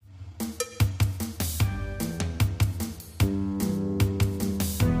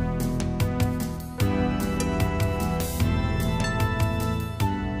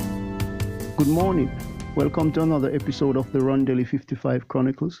Good morning. Welcome to another episode of the Rondelli 55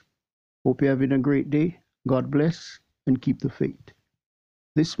 Chronicles. Hope you're having a great day. God bless and keep the faith.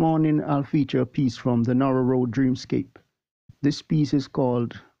 This morning I'll feature a piece from the Narrow Road Dreamscape. This piece is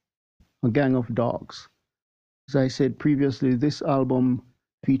called A Gang of Dogs. As I said previously, this album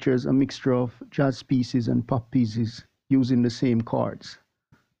features a mixture of jazz pieces and pop pieces using the same chords.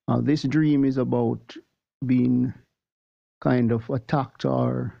 This dream is about being kind of attacked,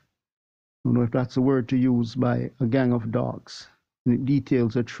 or I don't know if that's a word to use, by a gang of dogs. And it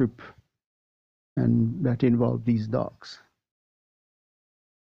details a trip and that involved these dogs.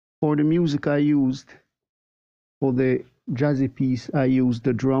 For the music I used, for the jazzy piece, I used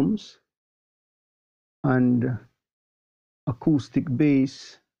the drums and acoustic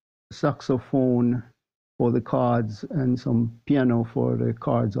bass, saxophone for the chords, and some piano for the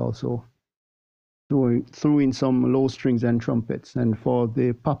chords also. Threw in some low strings and trumpets. And for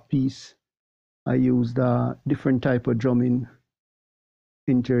the pop piece, I used a different type of drumming,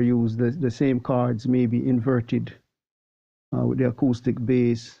 interused the same chords, maybe inverted, with the acoustic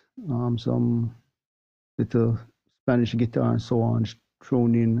bass, some little Spanish guitar and so on,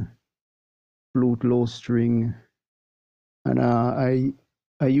 thrown in, flute, low string, and I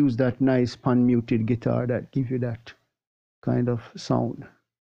used that nice pan-muted guitar that gives you that kind of sound.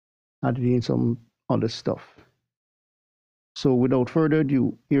 Added in some other stuff. So without further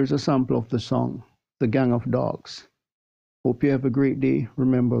ado, here's a sample of the song, The Gang of Dogs. Hope you have a great day.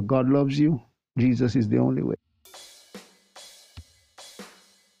 Remember, God loves you. Jesus is the only way.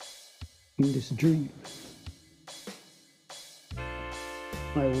 In this dream,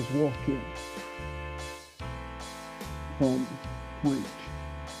 I was walking from point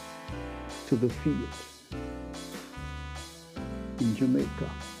to the field in Jamaica.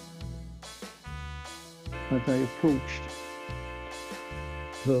 As I approached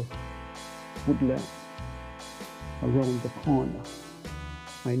the woodland around the corner,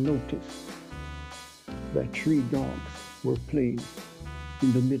 I noticed that 3 dogs were playing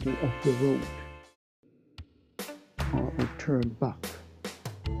in the middle of the road. I turned back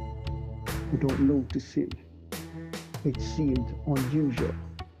without noticing. It seemed unusual,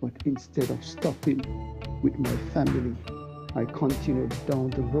 but instead of stopping with my family, I continued down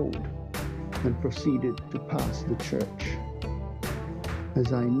the road and proceeded to pass the church.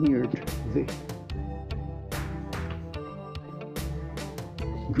 As I neared the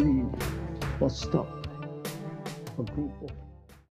green bus stop, a group of